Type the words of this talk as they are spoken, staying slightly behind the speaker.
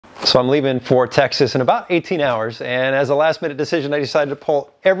So I'm leaving for Texas in about 18 hours, and as a last minute decision, I decided to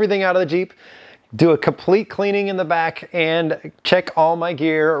pull everything out of the Jeep, do a complete cleaning in the back, and check all my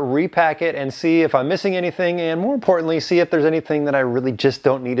gear, repack it, and see if I'm missing anything, and more importantly, see if there's anything that I really just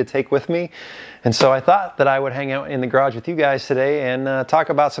don't need to take with me. And so I thought that I would hang out in the garage with you guys today and talk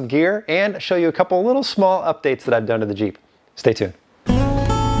about some gear and show you a couple little small updates that I've done to the Jeep. Stay tuned.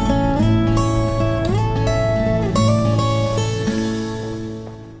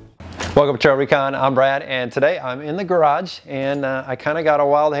 Welcome to TrailRecon, I'm Brad, and today I'm in the garage, and I kind of got a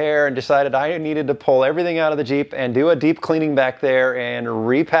wild hair and decided I needed to pull everything out of the Jeep and do a deep cleaning back there and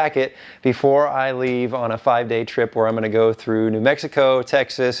repack it before I leave on a 5-day trip where I'm going to go through New Mexico,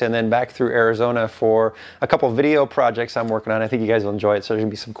 Texas, and then back through Arizona for a couple video projects I'm working on. I think you guys will enjoy it, so there's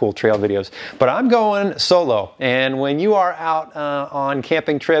going to be some cool trail videos. But I'm going solo, and when you are out on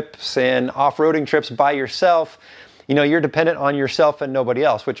camping trips and off-roading trips by yourself, you know, you're dependent on yourself and nobody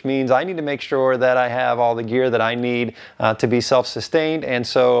else, which means I need to make sure that I have all the gear that I need to be self-sustained. And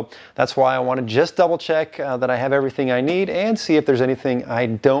so that's why I want to just double check that I have everything I need and see if there's anything I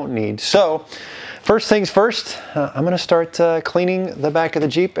don't need. So first things first, I'm going to start cleaning the back of the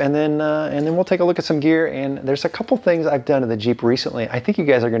Jeep, and then we'll take a look at some gear. And there's a couple things I've done to the Jeep recently I think you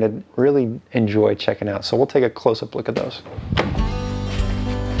guys are going to really enjoy checking out. So we'll take a close-up look at those.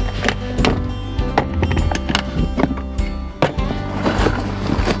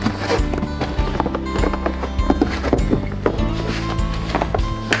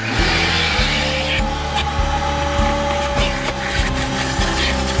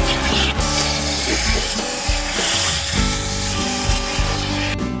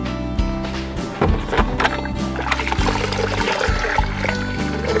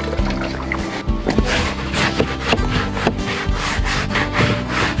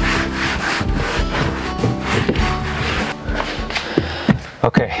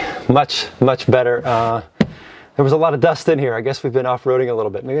 Okay, much better. There was a lot of dust in here. I guess we've been off-roading a little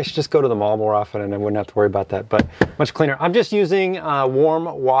bit. Maybe I should just go to the mall more often and I wouldn't have to worry about that, but much cleaner. I'm just using warm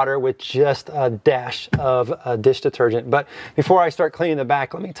water with just a dash of dish detergent. But before I start cleaning the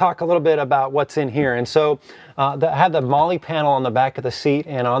back, let me talk a little bit about what's in here. And so I have the Molly panel on the back of the seat,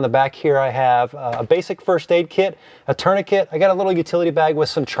 and on the back here I have a basic first aid kit, a tourniquet. I got a little utility bag with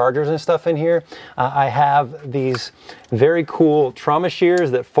some chargers and stuff in here. I have these very cool trauma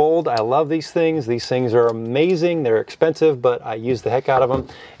shears that fold. I love these things. These things are amazing. They're expensive, but I use the heck out of them.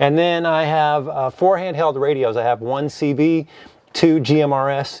 And then I have 4 handheld radios. I have 1 CB, 2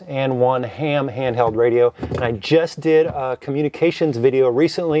 GMRS, and 1 ham handheld radio. And I just did a communications video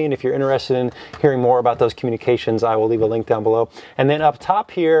recently, and if you're interested in hearing more about those communications, I will leave a link down below. And then up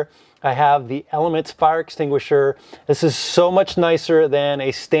top here, I have the Elements fire extinguisher. This is so much nicer than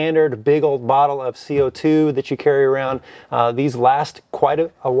a standard big old bottle of CO2 that you carry around. These last quite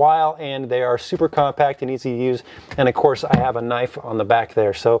a while, and they are super compact and easy to use. And of course, I have a knife on the back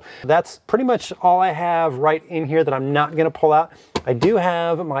there. So that's pretty much all I have right in here that I'm not gonna pull out. I do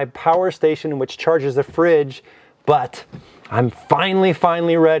have my power station which charges the fridge, but I'm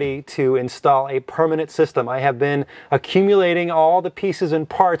finally ready to install a permanent system. I have been accumulating all the pieces and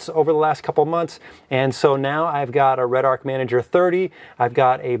parts over the last couple months, and so now I've got a Red Arc Manager 30, I've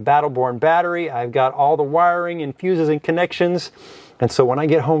got a Battleborn battery, I've got all the wiring and fuses and connections, and so when I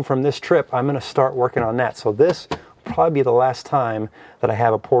get home from this trip, I'm gonna start working on that. So this will probably be the last time that I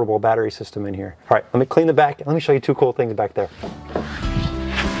have a portable battery system in here. All right, let me clean the back, and let me show you 2 cool things back there.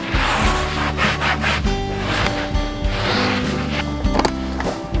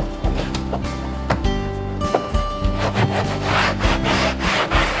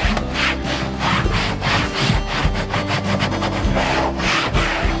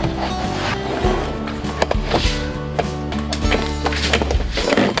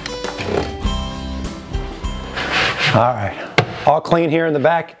 All right, all clean here in the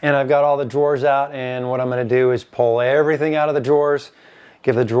back, and I've got all the drawers out, and what I'm gonna do is pull everything out of the drawers,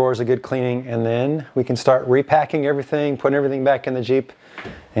 give the drawers a good cleaning, and then we can start repacking everything, putting everything back in the Jeep,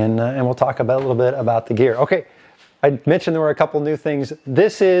 and we'll talk about a little bit about the gear. Okay, I mentioned there were a couple new things.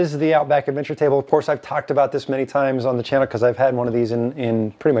 This is the Outback Adventure Table. Of course, I've talked about this many times on the channel because I've had one of these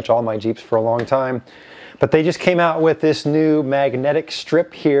in pretty much all my Jeeps for a long time. But they just came out with this new magnetic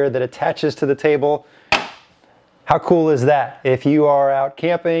strip here that attaches to the table. How cool is that? If you are out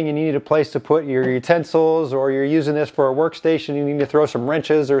camping and you need a place to put your utensils, or you're using this for a workstation, you need to throw some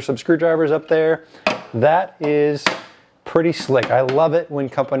wrenches or some screwdrivers up there, that is pretty slick. I love it when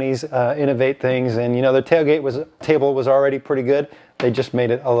companies innovate things, and you know, the tailgate table was already pretty good. They just made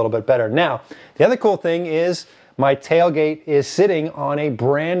it a little bit better. Now, the other cool thing is my tailgate is sitting on a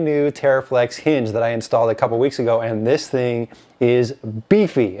brand new TerraFlex hinge that I installed a couple weeks ago, and this thing is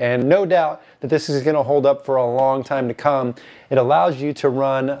beefy, and no doubt that this is going to hold up for a long time to come. It allows you to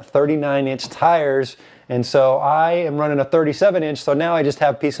run 39-inch tires, and so I am running a 37-inch, so now I just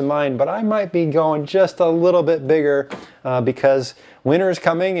have peace of mind, but I might be going just a little bit bigger because winter is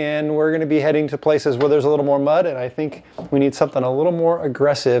coming and we're going to be heading to places where there's a little more mud, and I think we need something a little more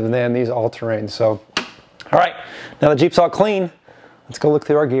aggressive than these all-terrains. So, all right, now the Jeep's all clean, let's go look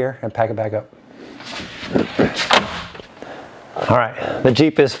through our gear and pack it back up. All right, the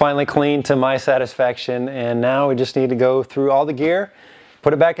Jeep is finally clean to my satisfaction, and now we just need to go through all the gear,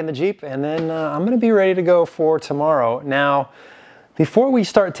 put it back in the Jeep, and then I'm going to be ready to go for tomorrow. Now, before we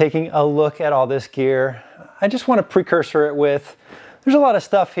start taking a look at all this gear, I just want to precursor it with, there's a lot of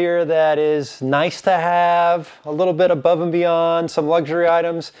stuff here that is nice to have, a little bit above and beyond, some luxury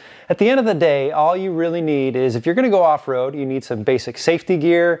items. At the end of the day, all you really need is, if you're going to go off-road, you need some basic safety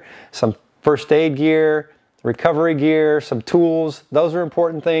gear, some first aid gear, recovery gear, some tools. Those are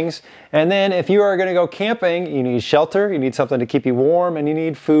important things. And then if you are going to go camping, you need shelter, you need something to keep you warm, and you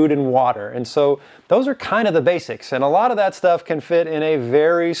need food and water. And so those are kind of the basics. And a lot of that stuff can fit in a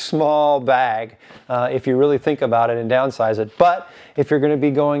very small bag if you really think about it and downsize it. But if you're going to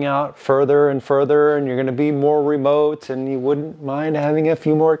be going out further and further, and you're going to be more remote, and you wouldn't mind having a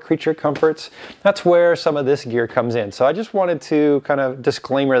few more creature comforts, that's where some of this gear comes in. So I just wanted to kind of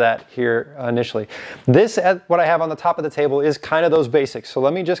disclaimer that here initially. This, what I have on the top of the table, is kind of those basics. So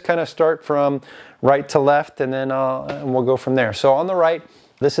let me just kind of start from right to left, and then and we'll go from there. So on the right,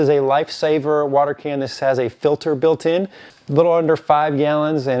 this is a Lifesaver water can. This has a filter built in, a little under 5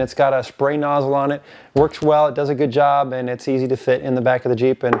 gallons, and it's got a spray nozzle on it. Works well, it does a good job, and it's easy to fit in the back of the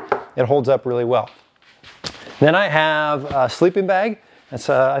Jeep, and it holds up really well. Then I have a sleeping bag. It's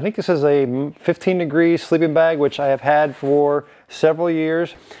I think this is a 15-degree sleeping bag, which I have had for several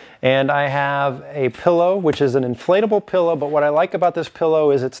years. And I have a pillow, which is an inflatable pillow, but what I like about this pillow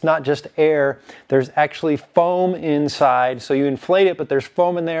is it's not just air, there's actually foam inside. So you inflate it, but there's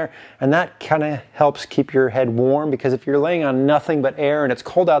foam in there, and that kind of helps keep your head warm, because if you're laying on nothing but air and it's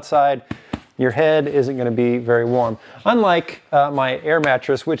cold outside, your head isn't going to be very warm. Unlike my air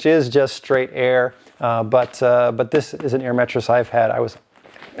mattress, which is just straight air, but this is an air mattress I've had.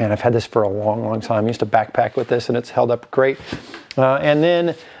 I've had this for a long, long time. I used to backpack with this, and it's held up great. And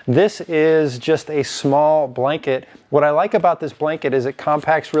then this is just a small blanket. What I like about this blanket is it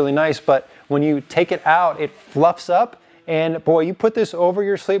compacts really nice, but when you take it out, it fluffs up. And boy, you put this over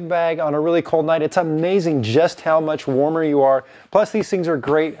your sleeping bag on a really cold night, it's amazing just how much warmer you are. Plus, these things are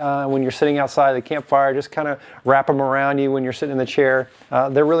great when you're sitting outside the campfire. Just kind of wrap them around you when you're sitting in the chair.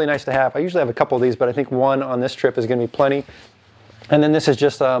 They're really nice to have. I usually have a couple of these, but I think one on this trip is going to be plenty. And then this is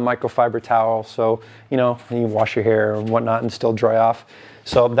just a microfiber towel, so you know, you can wash your hair and whatnot and still dry off.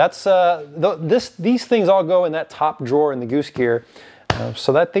 So that's these things all go in that top drawer in the goose gear.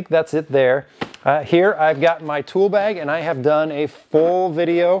 So I think that's it there. Here I've got my tool bag, and I have done a full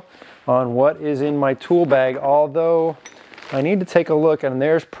video on what is in my tool bag, although I need to take a look, and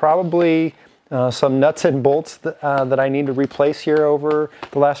there's probably some nuts and bolts that I need to replace here over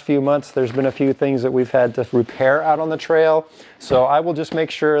the last few months. There's been a few things that we've had to repair out on the trail, so I will just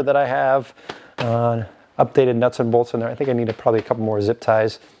make sure that I have updated nuts and bolts in there. I think I need probably a couple more zip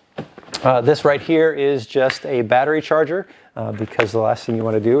ties. This right here is just a battery charger, because the last thing you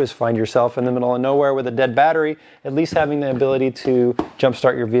want to do is find yourself in the middle of nowhere with a dead battery. At least having the ability to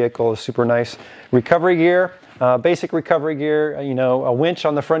jumpstart your vehicle is super nice. Recovery gear, basic recovery gear, you know, a winch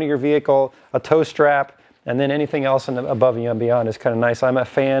on the front of your vehicle, a tow strap, and then anything else above and beyond is kind of nice. I'm a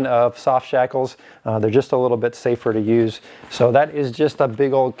fan of soft shackles. They're just a little bit safer to use. So that is just a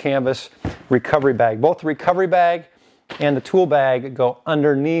big old canvas recovery bag. Both the recovery bag and the tool bag go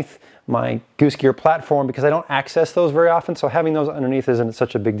underneath my goose gear platform because I don't access those very often, so having those underneath isn't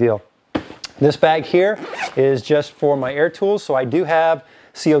such a big deal. This bag here is just for my air tools, so I do have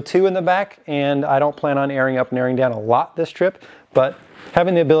CO2 in the back, and I don't plan on airing up and airing down a lot this trip, but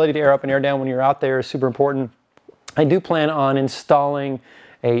having the ability to air up and air down when you're out there is super important. I do plan on installing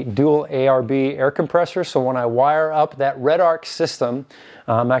a dual ARB air compressor, so when I wire up that Red Arc system,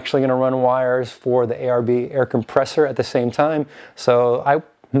 I'm actually going to run wires for the ARB air compressor at the same time. So I'm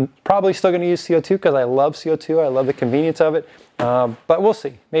probably still going to use CO2 because I love CO2. I love the convenience of it, but we'll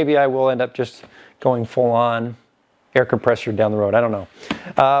see. Maybe I will end up just going full on air compressor down the road. I don't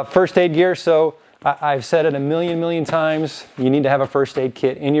know. First aid gear. So I've said it a million times, you need to have a first aid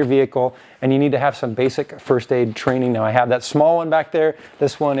kit in your vehicle, and you need to have some basic first aid training. Now I have that small one back there.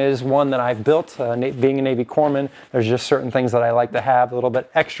 This one is one that I've built, being a Navy corpsman. There's just certain things that I like to have, a little bit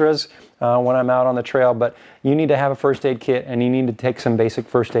extras when I'm out on the trail, but you need to have a first aid kit and you need to take some basic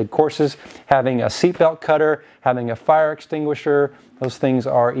first aid courses. Having a seatbelt cutter, having a fire extinguisher, those things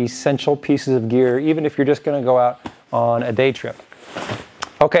are essential pieces of gear, even if you're just gonna go out on a day trip.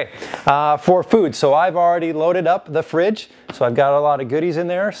 Okay, for food, so I've already loaded up the fridge, so I've got a lot of goodies in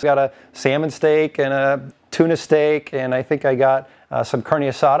there. So I got a salmon steak and a tuna steak, and I think I got some carne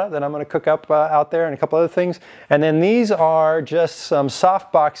asada that I'm going to cook up out there, and a couple other things. And then these are just some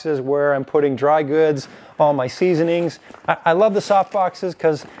soft boxes where I'm putting dry goods, all my seasonings. I love the soft boxes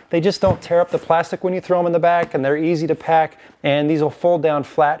because they just don't tear up the plastic when you throw them in the back, and they're easy to pack, and these will fold down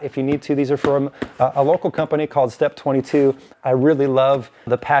flat if you need to. These are from a local company called Step 22. I really love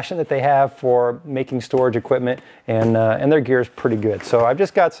the passion that they have for making storage equipment, and their gear is pretty good. So I've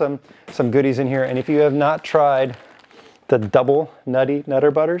just got some goodies in here, and if you have not tried the double nutty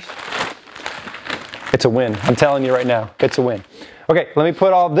Nutter Butters, it's a win. I'm telling you right now, it's a win. Okay, let me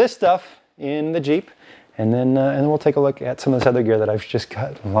put all this stuff in the Jeep, and then we'll take a look at some of this other gear that I've just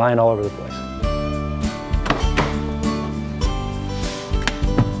got lying all over the place.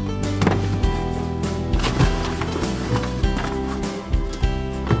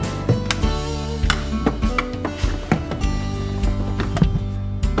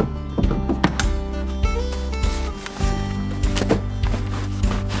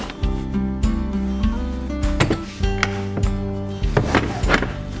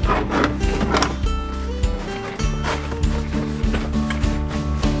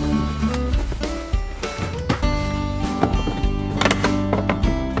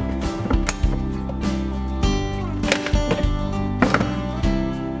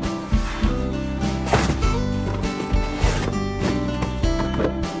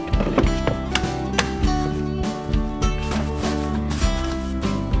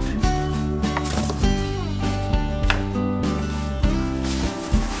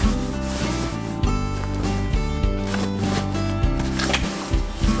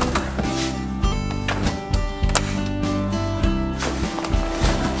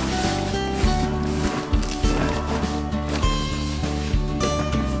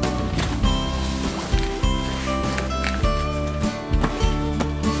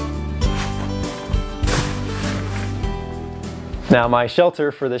 Now my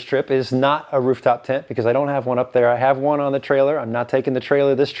shelter for this trip is not a rooftop tent because I don't have one up there. I have one on the trailer. I'm not taking the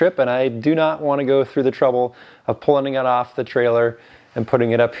trailer this trip, and I do not want to go through the trouble of pulling it off the trailer and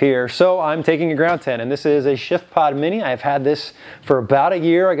putting it up here. So I'm taking a ground tent, and this is a Shift Pod Mini. I've had this for about a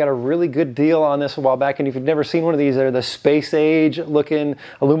year. I got a really good deal on this a while back, and if you've never seen one of these, they're the space age looking,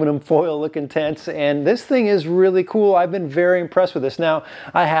 aluminum foil looking tents, and this thing is really cool. I've been very impressed with this. Now,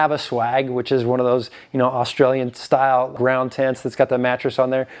 I have a Swag, which is one of those, you know, Australian style ground tents that's got the mattress on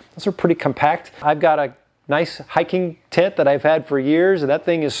there. Those are pretty compact. I've got a nice hiking tent that I've had for years, and that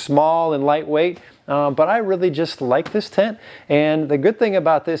thing is small and lightweight. But I really just like this tent, and the good thing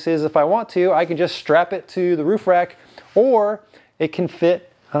about this is if I want to, I can just strap it to the roof rack, or it can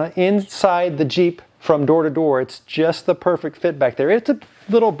fit inside the Jeep from door to door. It's just the perfect fit back there. It's a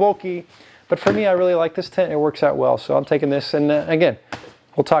little bulky, but for me, I really like this tent. It works out well, so I'm taking this, and again,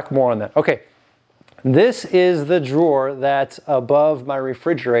 we'll talk more on that. Okay, this is the drawer that's above my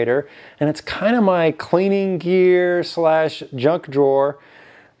refrigerator, and it's kind of my cleaning gear slash junk drawer.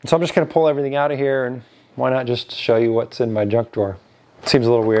 So I'm just going to pull everything out of here, and why not just show you what's in my junk drawer? Seems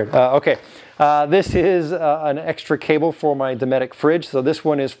a little weird. Okay, this is an extra cable for my Dometic fridge. So this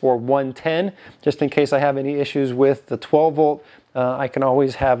one is for 110, just in case I have any issues with the 12 volt. I can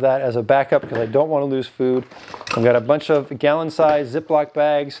always have that as a backup because I don't want to lose food. I've got a bunch of gallon-sized Ziploc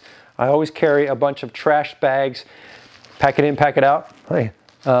bags. I always carry a bunch of trash bags. Pack it in, pack it out. Hey.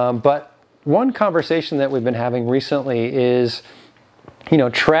 But one conversation that we've been having recently is, you know,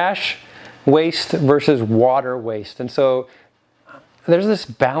 trash waste versus water waste. And so there's this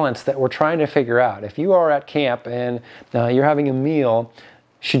balance that we're trying to figure out. If you are at camp and you're having a meal,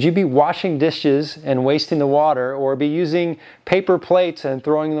 should you be washing dishes and wasting the water, or be using paper plates and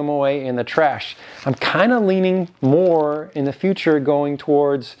throwing them away in the trash? I'm kind of leaning more in the future going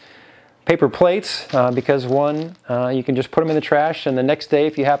towards paper plates because one, you can just put them in the trash, and the next day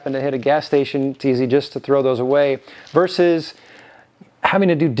if you happen to hit a gas station, it's easy just to throw those away, versus having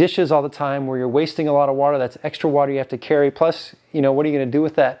to do dishes all the time where you're wasting a lot of water. That's extra water you have to carry. Plus, you know, what are you going to do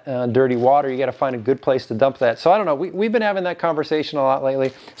with that dirty water? You got to find a good place to dump that. So I don't know. We've been having that conversation a lot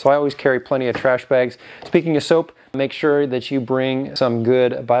lately. So I always carry plenty of trash bags. Speaking of soap, Make sure that you bring some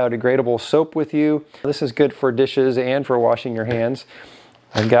good biodegradable soap with you. This is good for dishes and for washing your hands.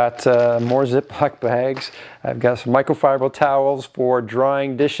 I've got more Ziploc bags. I've got some microfiber towels for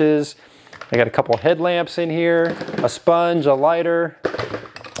drying dishes. I got a couple headlamps in here, a sponge, a lighter.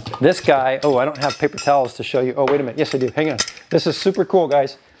 This guy, oh, I don't have paper towels to show you. Oh, wait a minute. Yes, I do. Hang on. This is super cool,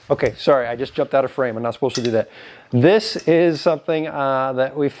 guys. Okay, sorry, I just jumped out of frame. I'm not supposed to do that. This is something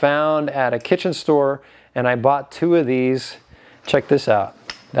that we found at a kitchen store, and I bought 2 of these. Check this out.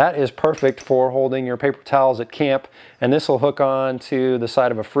 That is perfect for holding your paper towels at camp, and this will hook on to the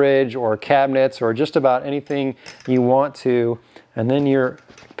side of a fridge or cabinets or just about anything you want to, and then your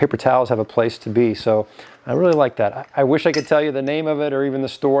paper towels have a place to be. So I really like that. I wish I could tell you the name of it or even the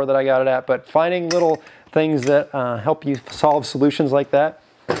store that I got it at, but finding little things that help you solve solutions like that,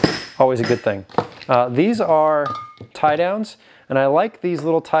 always a good thing. These are tie downs, and I like these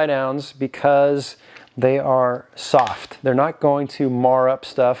little tie downs because they are soft. They're not going to mar up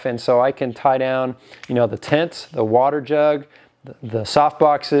stuff, and so I can tie down, you know, the tents, the water jug, the soft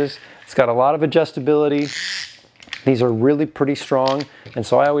boxes. It's got a lot of adjustability. These are really pretty strong, and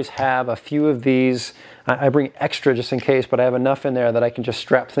so I always have a few of these. I bring extra just in case, but I have enough in there that I can just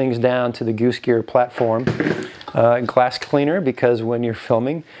strap things down to the goose gear platform. Glass cleaner, because when you're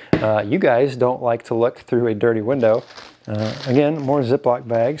filming, you guys don't like to look through a dirty window. Again, more Ziploc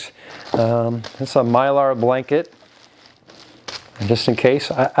bags. It's a Mylar blanket, just in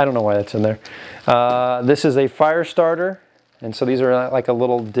case. I don't know why that's in there. This is a fire starter. And so these are like a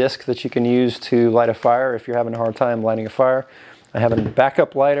little disc that you can use to light a fire if you're having a hard time lighting a fire. I have a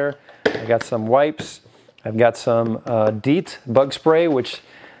backup lighter. I got some wipes. I've got some DEET bug spray, which,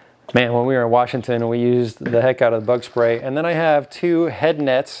 man, when we were in Washington, we used the heck out of the bug spray. And then I have 2 head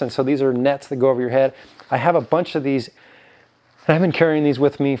nets, and so these are nets that go over your head. I have a bunch of these, and I've been carrying these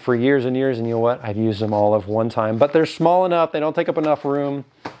with me for years and years, and you know what? I've used them all of one time. But they're small enough, they don't take up enough room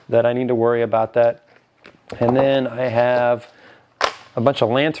that I need to worry about that. And then I have a bunch of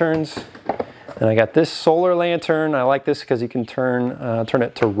lanterns, and I got this solar lantern. I like this because you can turn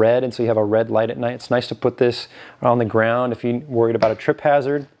it to red, and so you have a red light at night. It's nice to put this on the ground if you're worried about a trip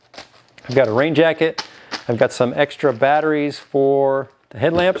hazard. I've got a rain jacket. I've got some extra batteries for the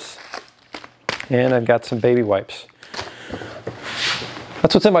headlamps, and I've got some baby wipes.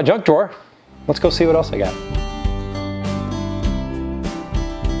 That's what's in my junk drawer. Let's go see what else I got.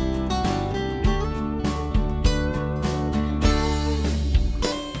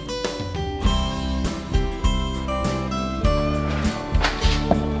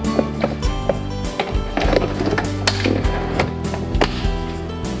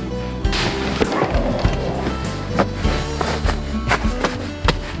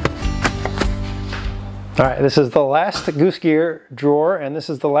 All right, this is the last goose gear drawer, and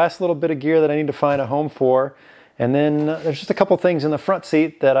this is the last little bit of gear that I need to find a home for. And then there's just a couple things in the front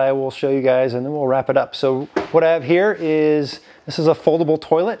seat that I will show you guys, and then we'll wrap it up. So what I have here is, this is a foldable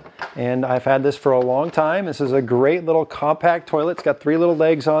toilet, and I've had this for a long time. This is a great little compact toilet. It's got 3 little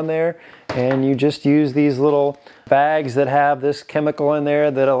legs on there, and you just use these little bags that have this chemical in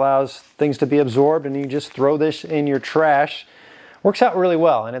there that allows things to be absorbed, and you just throw this in your trash. Works out really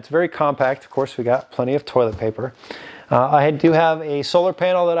well, and it's very compact. Of course, we got plenty of toilet paper. I do have a solar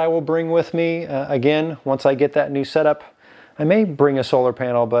panel that I will bring with me. Again, once I get that new setup, I may bring a solar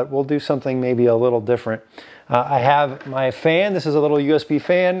panel, but we'll do something maybe a little different. I have my fan. This is a little USB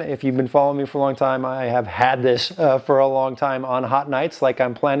fan. If you've been following me for a long time, I have had this for a long time on hot nights, like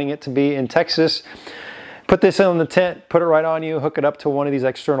I'm planning it to be in Texas. Put this in the tent, put it right on you, hook it up to one of these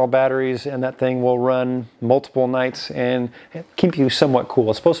external batteries, and that thing will run multiple nights and keep you somewhat cool.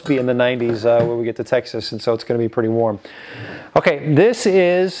 It's supposed to be in the 90s when we get to Texas, and so it's going to be pretty warm. Okay, this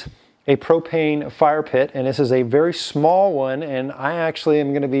is a propane fire pit, and this is a very small one, and I actually am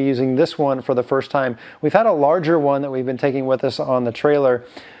going to be using this one for the first time. We've had a larger one that we've been taking with us on the trailer,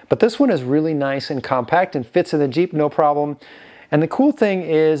 but this one is really nice and compact and fits in the Jeep no problem. And the cool thing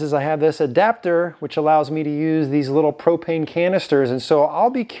is I have this adapter which allows me to use these little propane canisters, and so I'll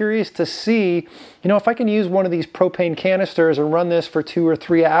be curious to see, you know, if I can use one of these propane canisters and run this for 2 or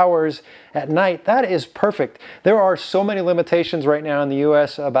 3 hours at night. That is perfect. There are so many limitations right now in the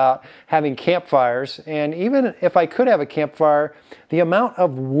US about having campfires, and even if I could have a campfire, the amount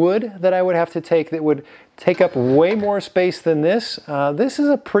of wood that I would have to take that would take up way more space than this. This is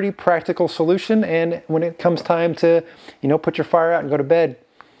a pretty practical solution, and when it comes time to, you know, put your fire out and go to bed,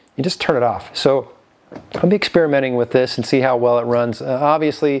 you just turn it off. So I'll be experimenting with this and see how well it runs.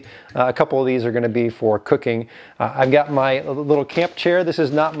 Obviously, a couple of these are going to be for cooking. I've got my little camp chair. This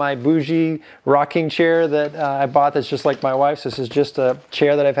is not my bougie rocking chair that I bought that's just like my wife's. This is just a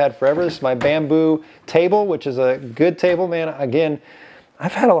chair that I've had forever. This is my bamboo table, which is a good table, man. Again,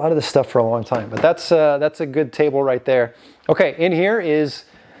 I've had a lot of this stuff for a long time, but that's a good table right there. Okay, in here this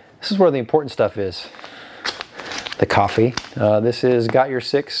is where the important stuff is. The coffee. This is Got Your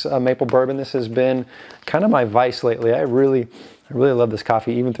Six maple bourbon. This has been kind of my vice lately. I really love this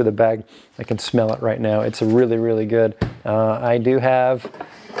coffee, even through the bag. I can smell it right now. It's really, really good. I do have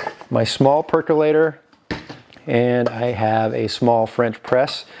my small percolator, and I have a small French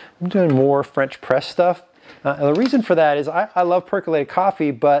press. I'm doing more French press stuff. The reason for that is I love percolated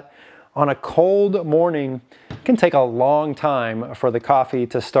coffee, but on a cold morning, it can take a long time for the coffee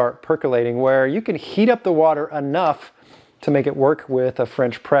to start percolating, where you can heat up the water enough to make it work with a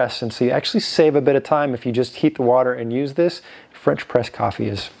French press. And so you actually save a bit of time if you just heat the water and use this. French press coffee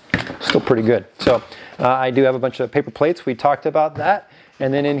is still pretty good. So I do have a bunch of paper plates. We talked about that.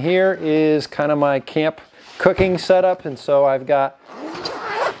 And then in here is kind of my camp cooking setup. And so I've got,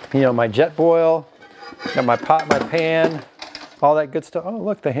 you know, my jet boil, got my pot, my pan, all that good stuff. Oh,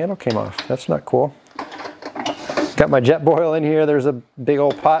 look, the handle came off. That's not cool. Got my jet boil in here. There's a big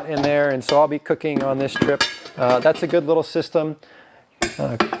old pot in there, and so I'll be cooking on this trip. That's a good little system.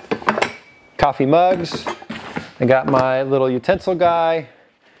 Coffee mugs. I got my little utensil guy,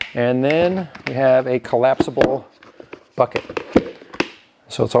 and then we have a collapsible bucket.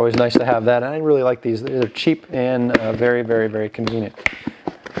 So it's always nice to have that. And I really like these. They're cheap and very, very, very convenient.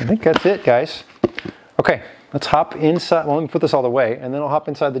 I think that's it, guys. Okay, let's hop inside. Well, let me put this all the way, and then I'll hop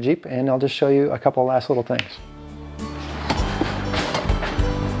inside the Jeep, and I'll just show you a couple of last little things.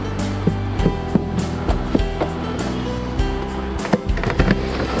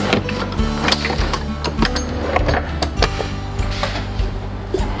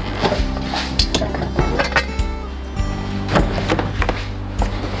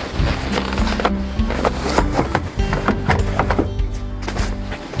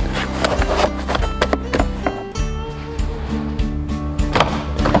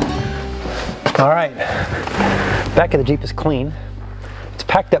 All right, back of the Jeep is clean. It's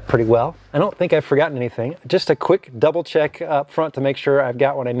packed up pretty well. I don't think I've forgotten anything. Just a quick double check up front to make sure I've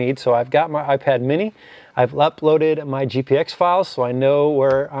got what I need. So I've got my iPad mini. I've uploaded my GPX files so I know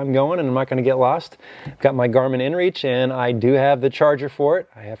where I'm going and I'm not gonna get lost. I've got my Garmin inReach, and I do have the charger for it.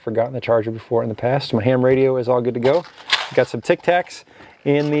 I have forgotten the charger before in the past. My ham radio is all good to go. I've got some Tic Tacs.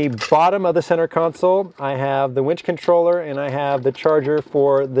 In the bottom of the center console, I have the winch controller, and I have the charger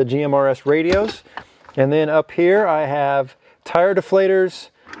for the GMRS radios. And then up here, I have tire deflators,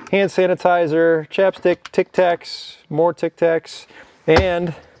 hand sanitizer, chapstick, Tic Tacs, more Tic Tacs,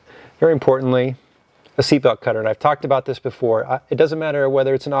 and very importantly, a seatbelt cutter. And I've talked about this before. It doesn't matter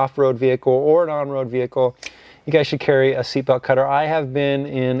whether it's an off-road vehicle or an on-road vehicle, you guys should carry a seatbelt cutter. I have been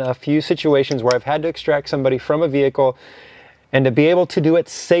in a few situations where I've had to extract somebody from a vehicle, and to be able to do it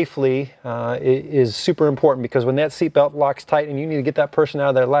safely is super important, because when that seatbelt locks tight and you need to get that person out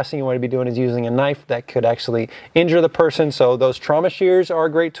of there, the last thing you want to be doing is using a knife that could actually injure the person. So those trauma shears are a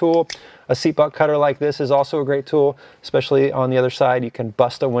great tool. A seatbelt cutter like this is also a great tool, especially on the other side. You can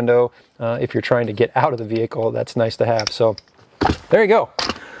bust a window if you're trying to get out of the vehicle. That's nice to have. So there you go.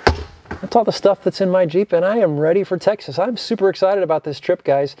 That's all the stuff that's in my Jeep, and I am ready for Texas. I'm super excited about this trip,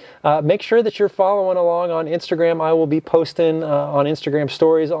 guys. Make sure that you're following along on Instagram. I will be posting on Instagram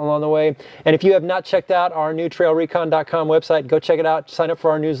stories along the way. And if you have not checked out our new TrailRecon.com website, go check it out. Sign up for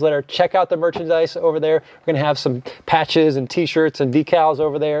our newsletter. Check out the merchandise over there. We're going to have some patches and t-shirts and decals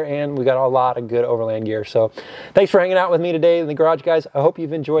over there, and we got a lot of good Overland gear. So thanks for hanging out with me today in the garage, guys. I hope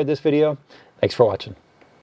you've enjoyed this video. Thanks for watching.